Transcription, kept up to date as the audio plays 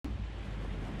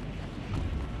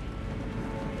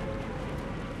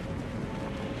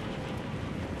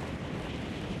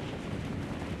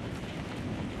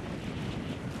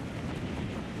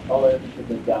all I have to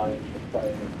be down and try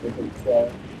and different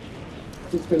stuff.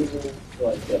 Just because I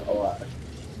like it a lot.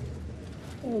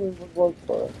 And it would work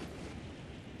for us.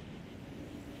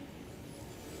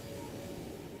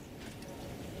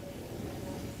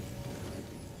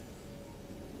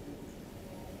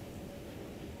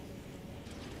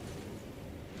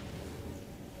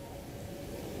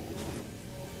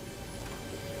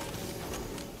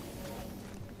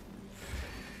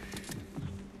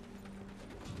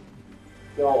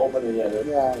 Don't open it yet.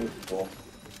 Yeah. It's cool.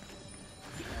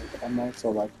 I'm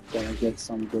also like gonna get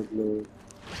some good loot.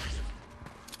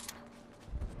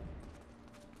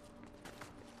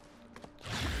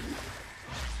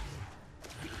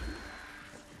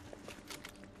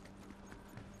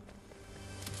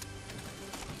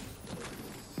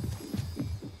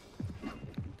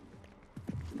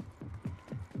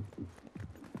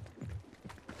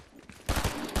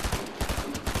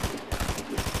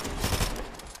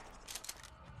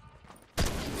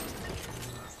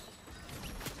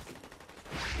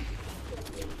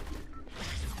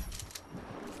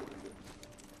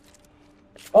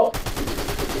 Oh!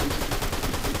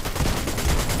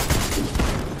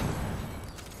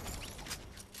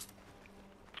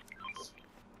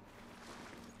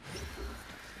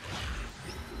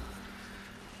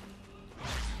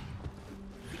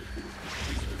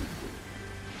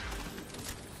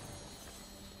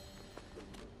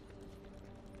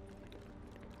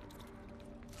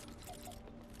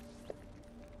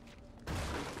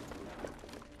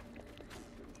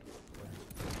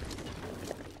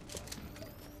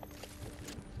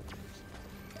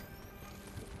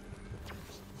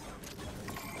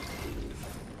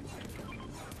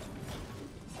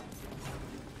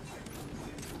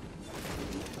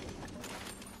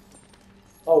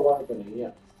 Oh, what happened? Yeah.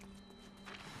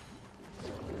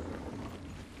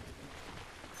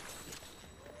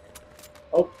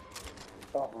 Oh,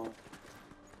 Uh-huh.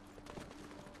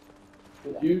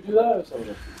 did you do that or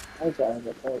someone? I got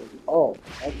it. Oh,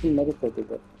 I actually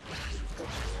meditated it.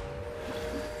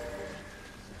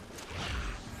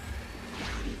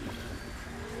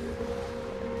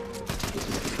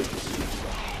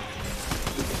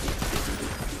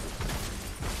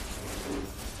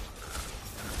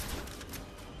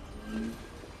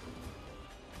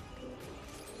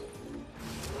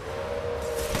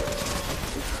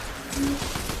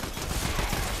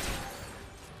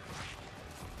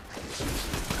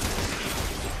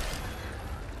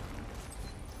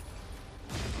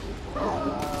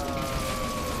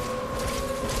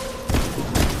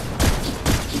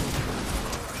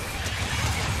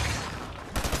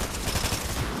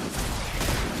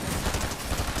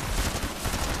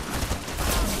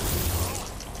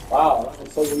 Wow, that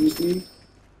was so easy.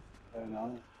 I don't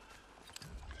know.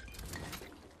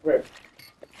 Where?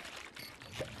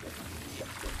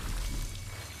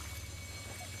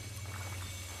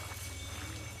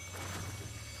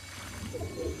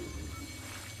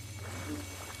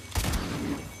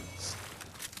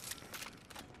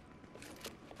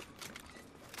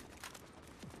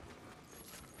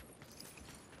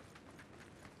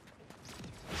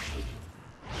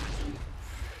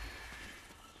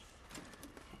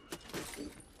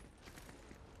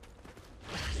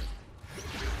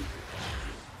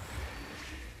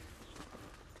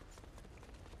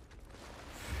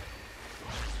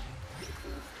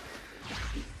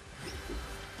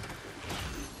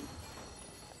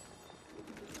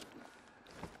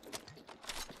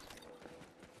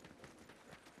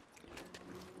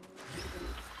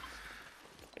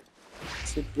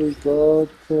 Should we go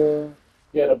to...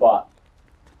 Get a bot.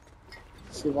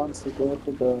 She wants to go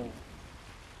to the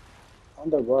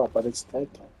underworld, but it's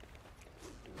taken.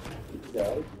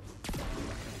 Yeah.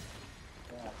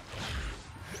 Yeah.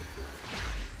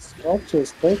 Sculpture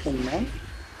is taken, no?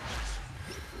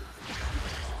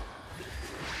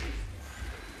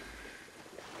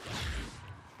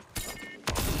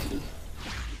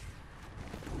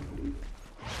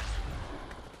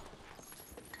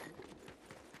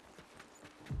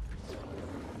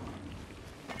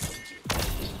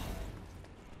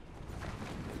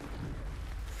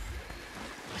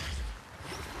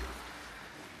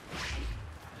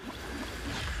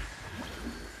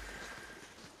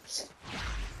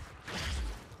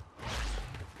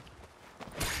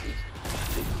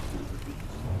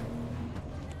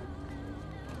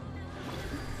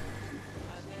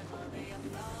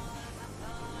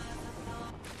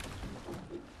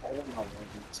 I don't know what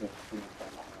it's doing.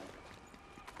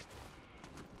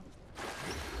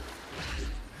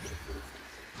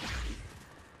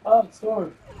 Oh,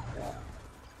 storm. Yeah.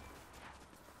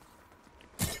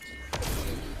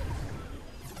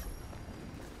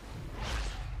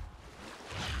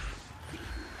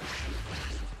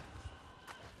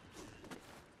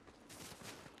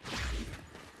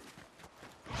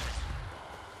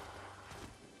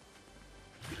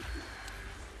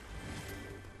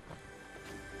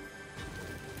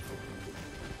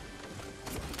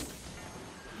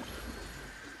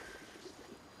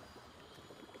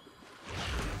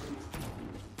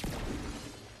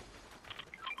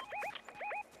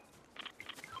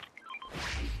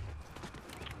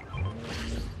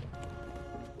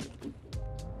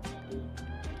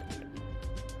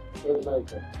 Where's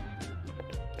Michael?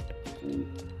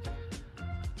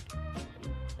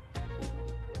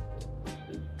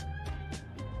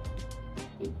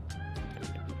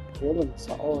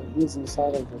 Oh, he's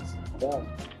inside of this. Yeah.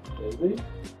 Is he?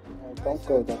 Don't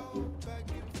go there.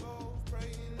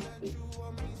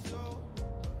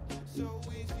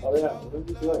 Oh yeah, what is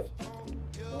he doing?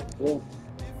 Okay.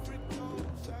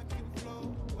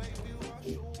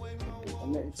 I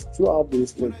mean, it's too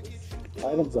obvious that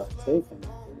items are taken.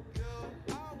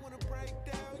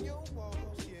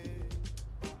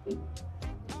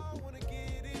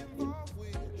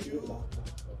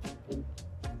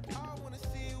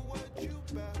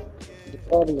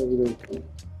 Probably.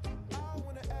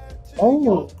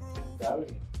 Oh,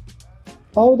 Gravity.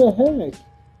 how the heck?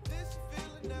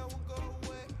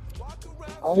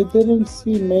 I didn't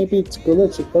see. Maybe it's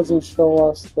glitch. It doesn't show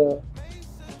us the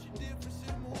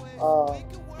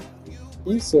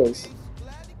pieces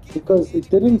because it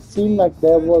didn't seem like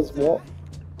there was what.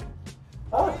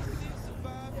 Ah!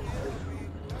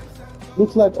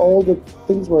 Looked like all the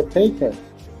things were taken.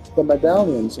 The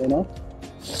medallions, you know.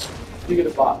 You get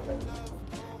a box.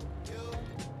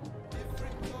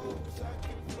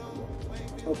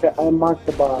 Okay, I marked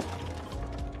the box.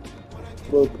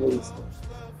 Blue, please.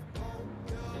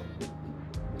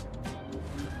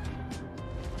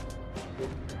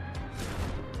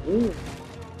 Ooh.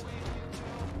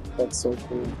 That's so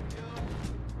cool.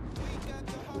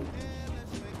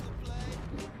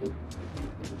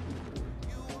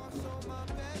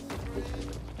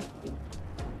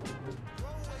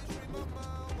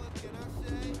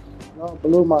 No,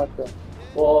 blue marker.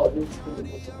 Well,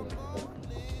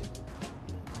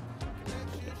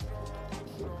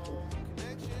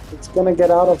 It's gonna get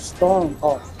out of storm.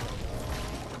 Oh.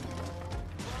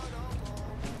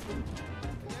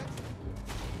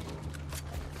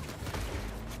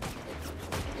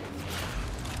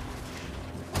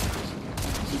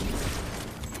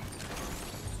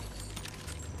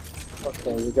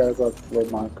 Okay, we gotta go to blue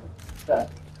marker. that.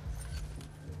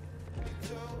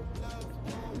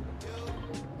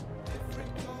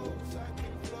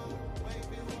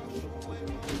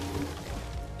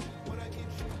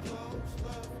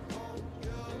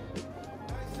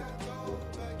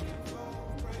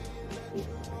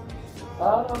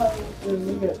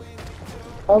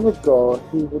 I would go.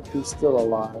 He would be still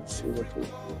alive. She would be.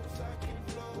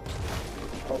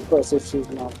 Of course, if she's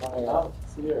not high up.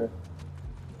 See her.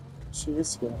 She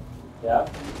is here. Yeah?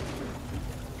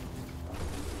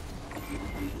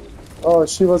 Oh,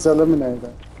 she was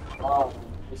eliminated. Oh,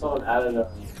 someone added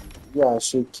her. Yeah,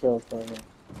 she killed her.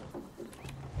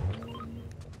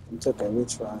 It's okay, we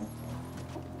try.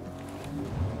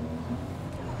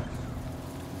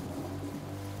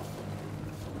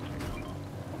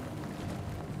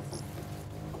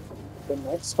 The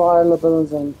next file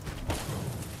building.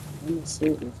 Let me see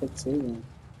if it's even.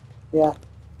 Yeah.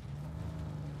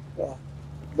 Yeah.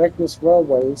 Vector's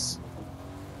Railways.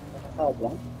 I have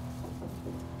one.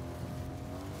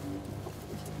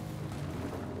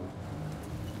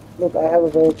 Look, I have a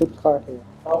very good car here.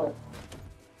 Oh,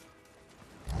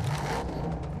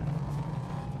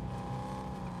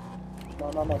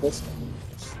 No, this one.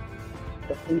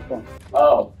 The pink one.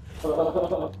 oh.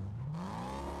 No.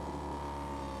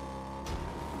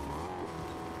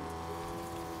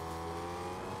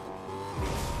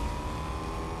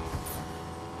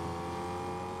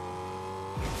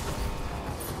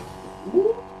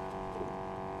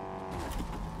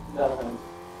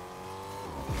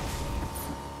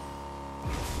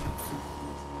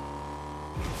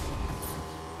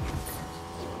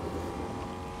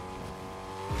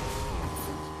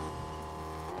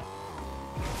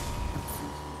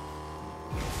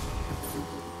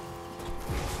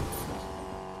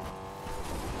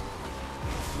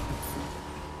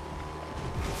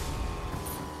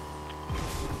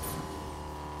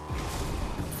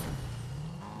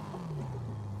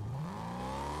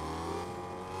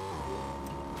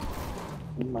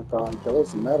 Oh my god,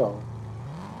 those metal.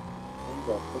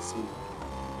 Look at this one.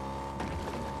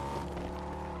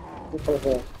 Look at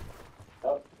her.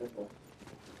 Oh, careful.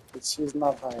 But she's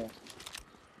not higher.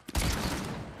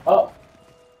 Oh.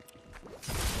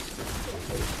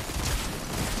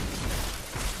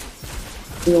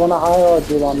 Do you want to hire or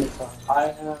do you want me to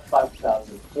hire? I have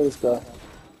 5,000. Please go ahead.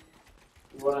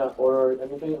 You want to order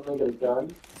anything? I'm going to get a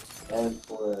gun. And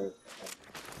for...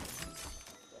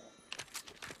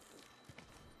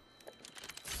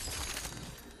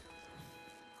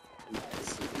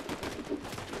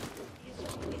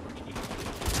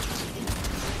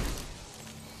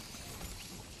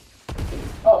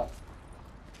 Oh.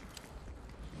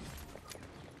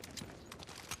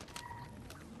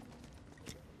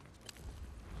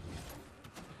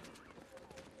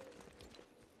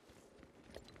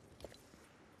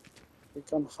 We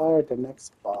can hire the next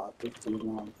spot if we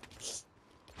want.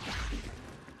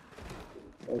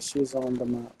 Yeah, she's on the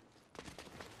map.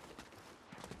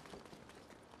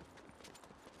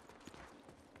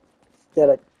 Get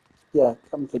it. Yeah,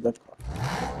 come to the car.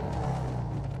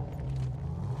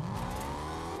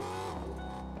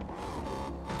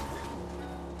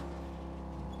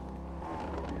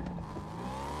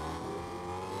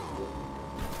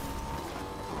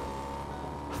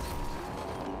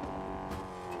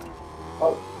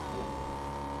 Oh,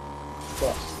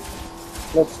 Yeah.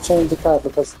 Let's change the car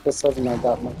because this doesn't have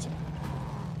that much.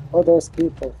 Oh, there's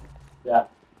people. yeah.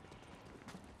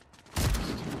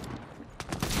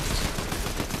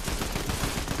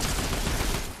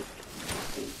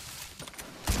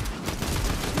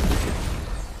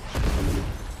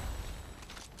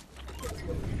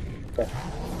 Okay.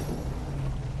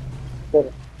 Get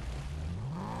it.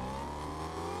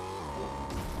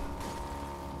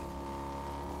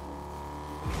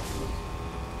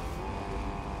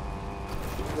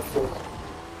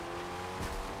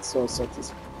 So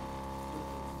satisfying.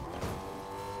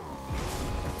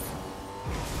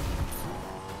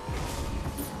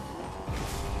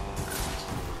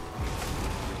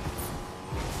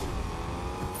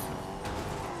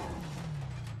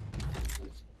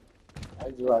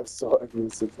 I drive so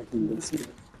aggressively in this game.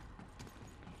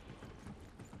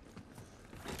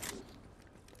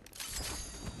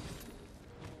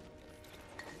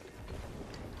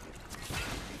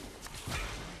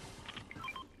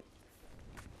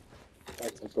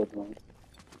 That's a good one.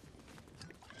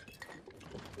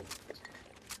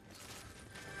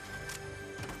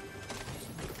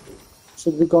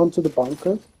 Should we go into the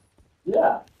bunker?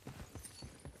 Yeah.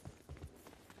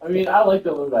 I mean, I like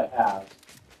the loot I have.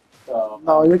 So.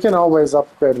 No, you can always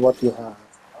upgrade what you have.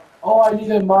 Oh, I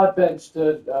need a mod bench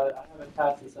to. I have a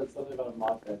task that said something about a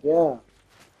mod bench. Yeah.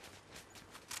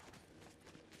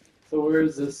 So where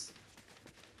is this?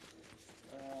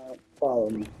 Follow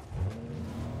me.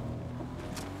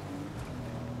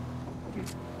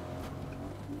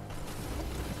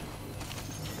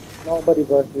 Nobody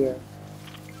but here.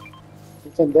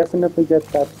 You can definitely get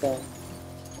that thing.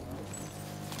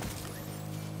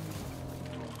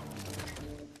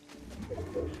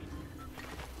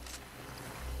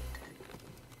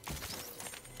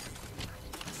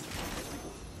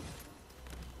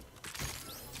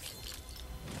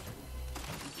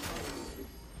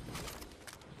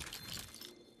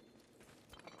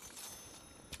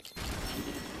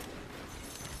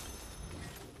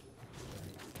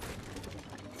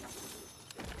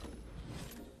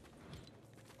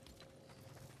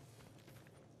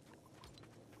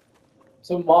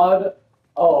 So mod.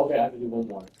 Oh, okay. I have to do one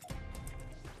more.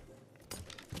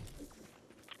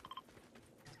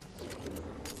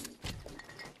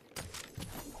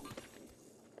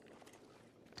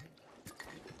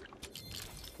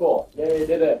 Cool. Yay,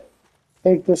 did it.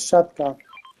 Take this shotgun.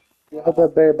 You have a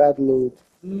very bad loot.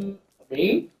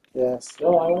 Me? Yes.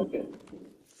 No, I like it.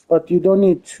 But you don't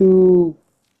need two.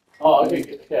 Oh, okay.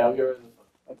 Okay, I'll get rid of this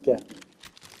one. Okay.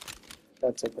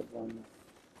 That's a good one.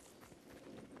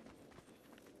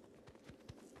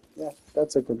 Yeah,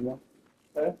 that's a good one.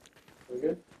 Okay. We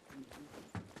good?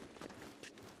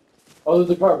 Oh,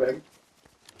 there's a car, babe.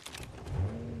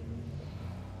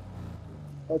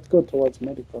 Let's go towards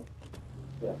medical.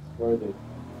 Yes. Where are they?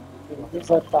 There's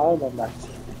that island actually.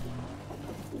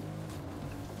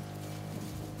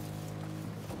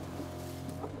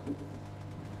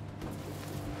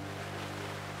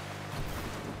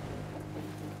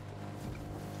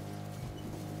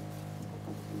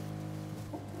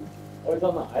 Oh, it's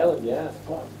on the island. Yeah.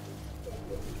 Wow.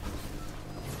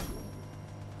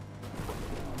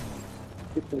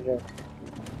 People here.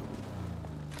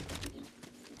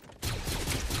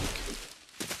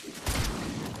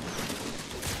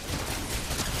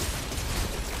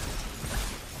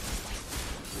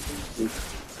 Is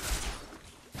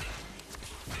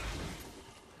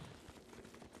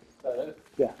that it?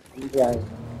 Yeah, I'm driving.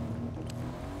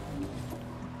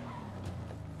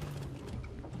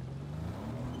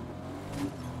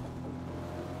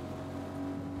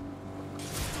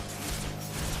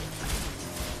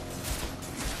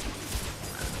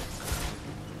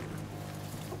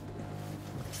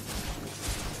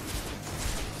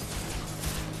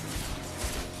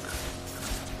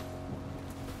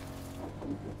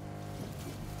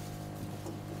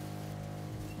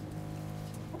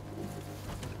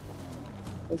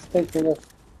 Let's take a look.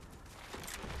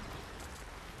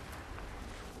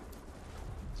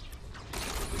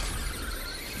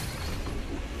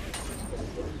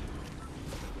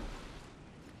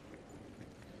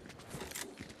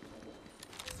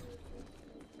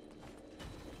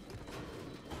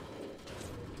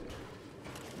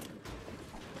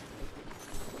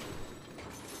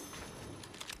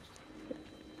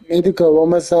 Medical,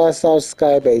 almost our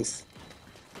sky base.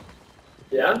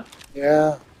 Yeah?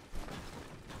 Yeah.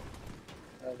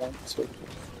 I want to.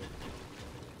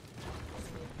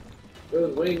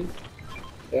 Those wings.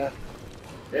 Yeah.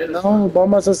 And No,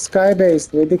 Boma's a sky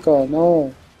base, medical,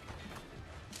 no.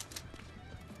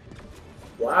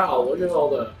 wow, look at all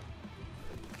the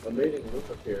amazing loot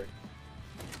up here.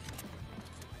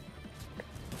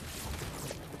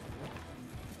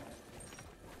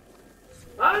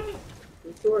 Ah!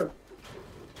 Restore.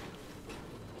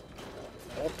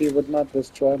 I hope he would not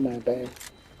destroy my base.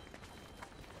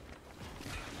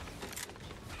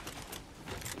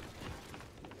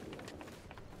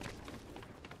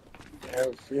 Yeah,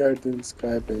 we are doing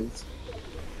sky base.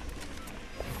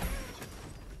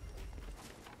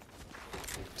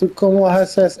 ¿Tú cómo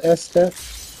haces este?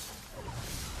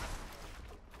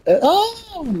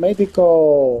 Oh,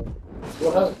 medical.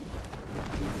 What happened?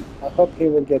 I hope he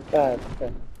will get that.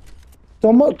 Okay.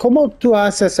 ¿Cómo tú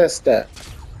haces este?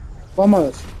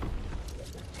 Vamos.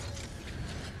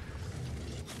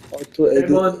 Oh, tú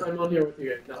I'm on here with you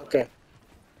guys now. Okay.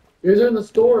 You guys are in the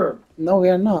storm. No, we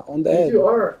are not on the Yes, edge. you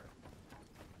are.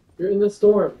 You're in the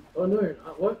storm. Oh no, you're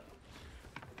not. What?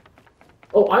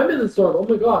 Oh, I'm in the storm. Oh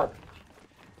my god.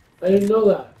 I didn't know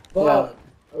that. Fuck.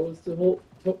 Yeah. I was the whole.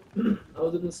 I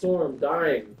was in the storm,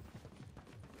 dying.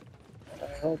 I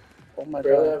hope. Oh my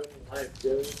Barely god. having life,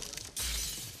 dude.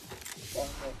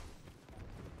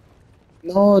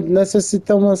 No,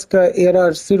 necesitamos que ir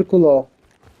al círculo.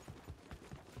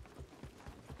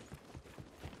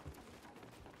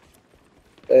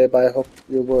 Babe, I hope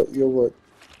you would.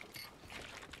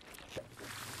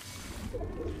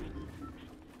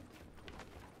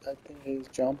 I think he's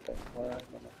jumping. Or I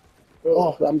don't know.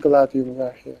 Oh, I'm glad you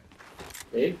were here.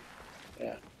 Me?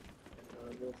 Yeah.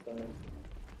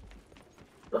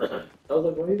 I was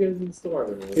like, why are you guys in the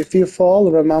storm? If you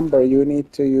fall, remember you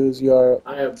need to use your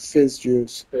I have fizz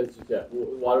juice. fizz juice. Yeah.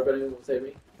 Water bending will save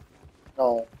me.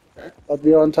 No. But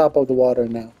we're on top of the water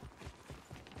now.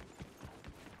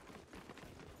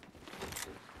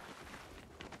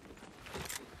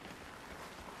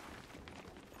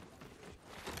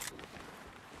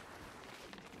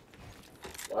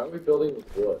 Why are we building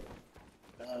with wood?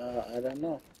 I don't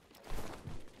know.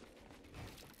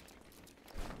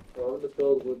 I want to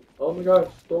build with. Oh my gosh!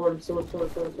 Storm! Storm! Storm!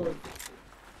 Storm! Storm!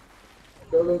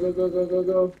 Go! Go! Go! Go! Go! Go!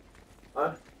 Go!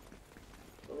 Ah!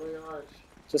 Oh my gosh!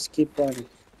 Just keep running.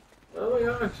 Oh my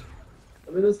gosh!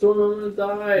 I'm in the storm. I'm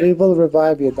gonna die. We will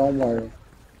revive you. Don't worry.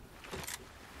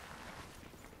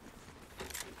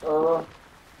 You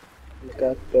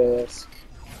got this.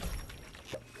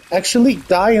 Actually,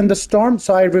 die in the storm,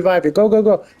 so I revive you. Go, go,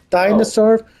 go. Die in the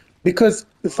storm, because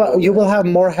if you will have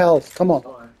more health. Come on.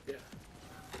 Yeah.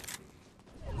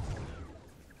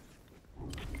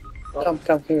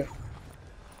 Come here.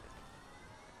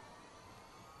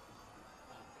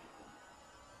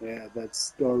 Yeah, that's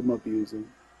storm abusing.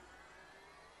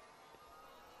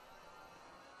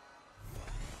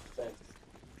 Thanks.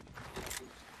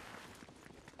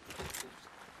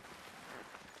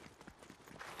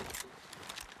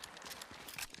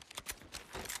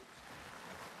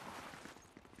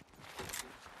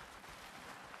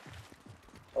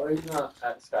 Oh, he's not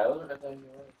at Skylar? I thought you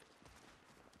were.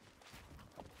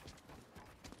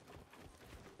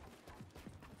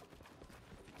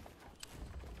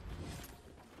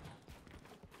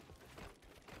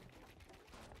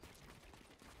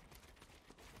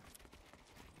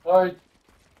 Alright.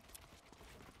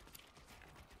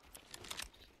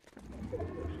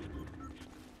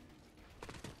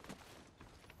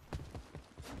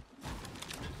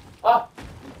 Ah!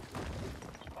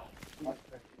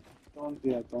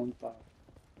 Don't die.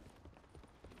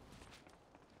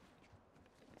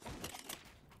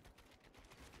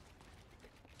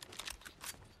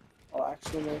 Oh,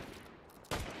 actually.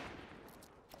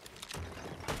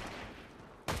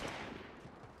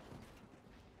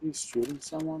 He's shooting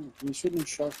someone. He shouldn't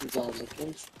shot his own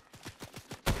location.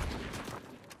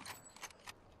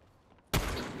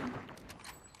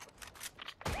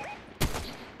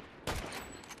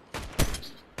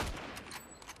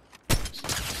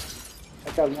 I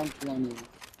got 120.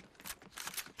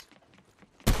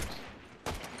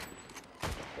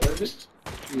 What is it?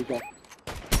 You got.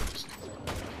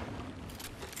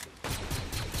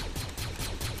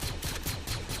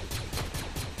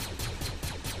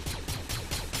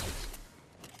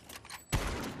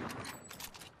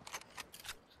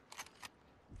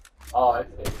 Oh, I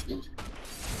see.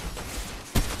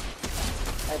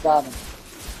 I got him.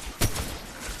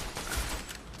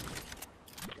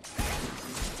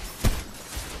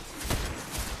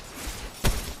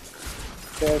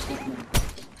 There's with me.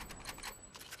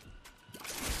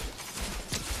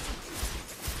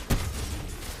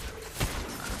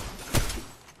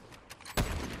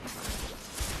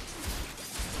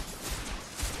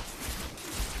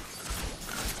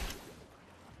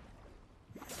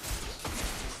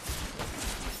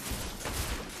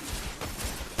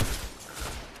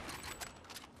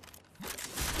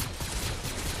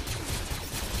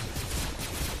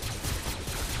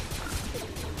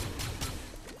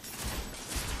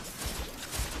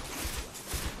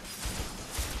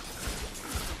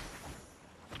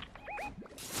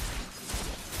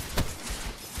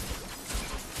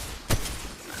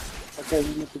 Okay,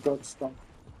 we need to go to strong.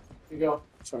 Here you go.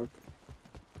 Sorry.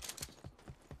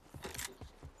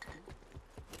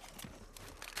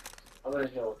 I'm gonna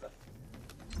heal with that.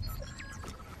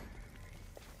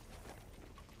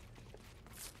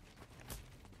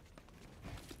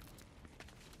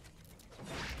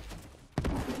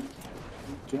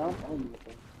 Jump on with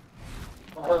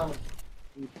him.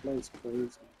 He plays crazy.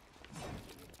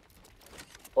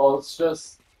 Well, it's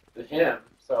just him,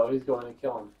 so he's going to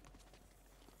kill him.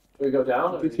 Should we go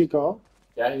down? Did he go?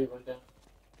 Yeah, he went down.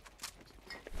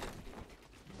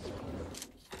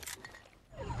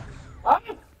 Ah!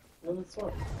 No, that's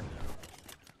sword.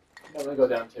 I'm gonna go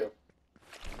down too.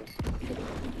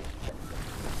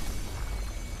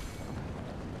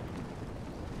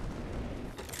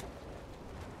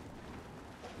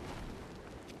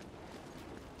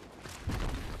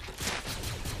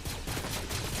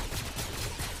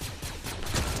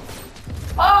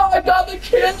 Oh, I got the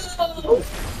kill!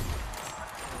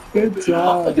 Good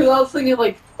job. Because I was thinking,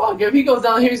 like, fuck, if he goes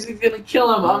down here, he's gonna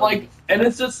kill him. I'm like, and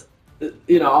it's just,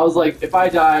 you know, I was like, if I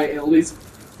die, at least,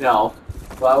 you know,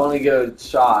 well, I want to get a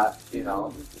shot, you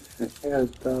know. Yeah,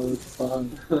 that was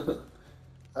fun.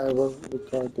 I will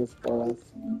record this for us.